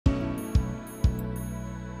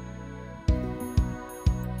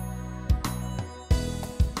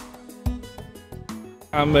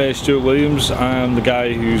I'm Stuart Williams. I'm the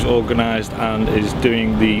guy who's organised and is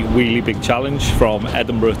doing the Wheelie Big challenge from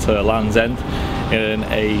Edinburgh to Land's End in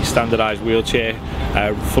a standardised wheelchair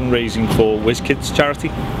fundraising for WizKids charity.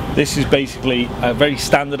 This is basically a very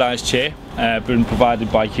standardised chair been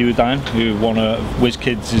provided by Huadine, who are one of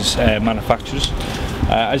WizKids' manufacturers.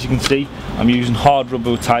 As you can see, I'm using hard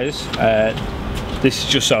rubber tyres. This is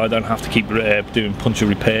just so I don't have to keep doing puncture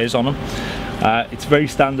repairs on them. It's very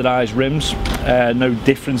standardised rims, no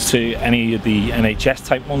difference to any of the NHS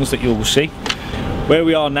type ones that you'll see. Where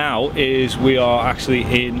we are now is we are actually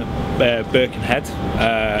in Birkenhead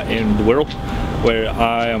in the Wirral, where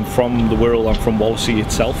I am from the Wirral. I'm from Wallasey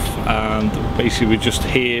itself, and basically we're just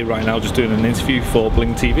here right now just doing an interview for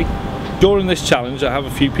Bling TV. During this challenge I have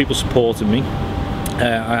a few people supporting me.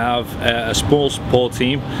 I have a small support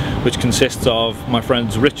team which consists of my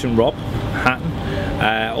friends Rich and Rob Hatton,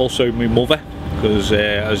 also my mother, because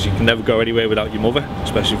as you can never go anywhere without your mother,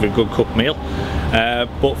 especially for a good cooked meal.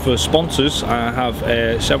 But for sponsors, I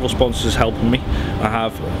have several sponsors helping me. I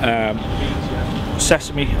have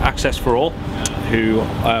Sesame Access for All, who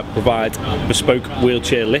provide bespoke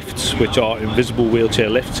wheelchair lifts, which are invisible wheelchair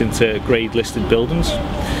lifts into grade listed buildings.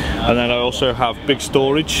 And then I also have Big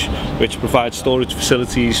Storage, which provides storage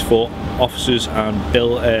facilities for officers and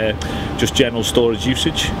just general storage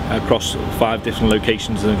usage across 5 different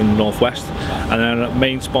locations in the northwest. And then our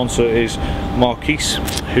main sponsor is Marquise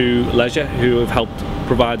Leisure, who have helped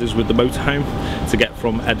provide us with the motorhome to get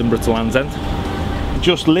from Edinburgh to Land's End.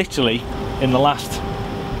 Just literally in the last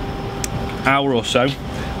hour or so,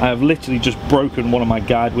 I have literally just broken one of my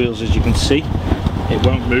guide wheels. As you can see, it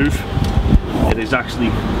won't move. It is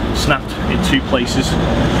actually snapped in 2 places,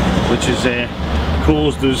 which has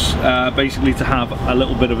caused us basically to have a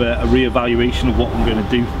little bit of a re-evaluation of what I'm going to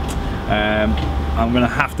do. I'm going to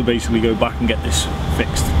have to basically go back and get this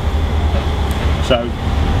fixed. So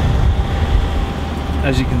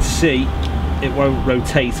as you can see, it won't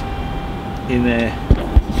rotate in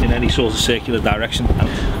any sort of circular direction.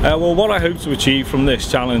 Well, what I hope to achieve from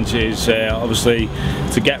this challenge is obviously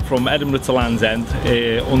to get from Edinburgh to Land's End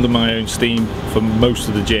under my own steam for most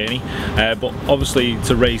of the journey, but obviously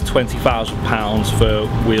to raise £20,000 for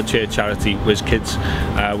wheelchair charity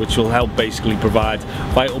WizKids, which will help basically provide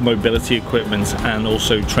vital mobility equipment and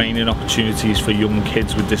also training opportunities for young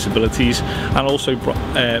kids with disabilities, and also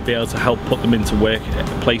be able to help put them into work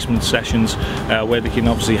placement sessions where they can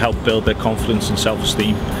obviously help build their confidence and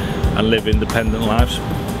self-esteem and live independent lives.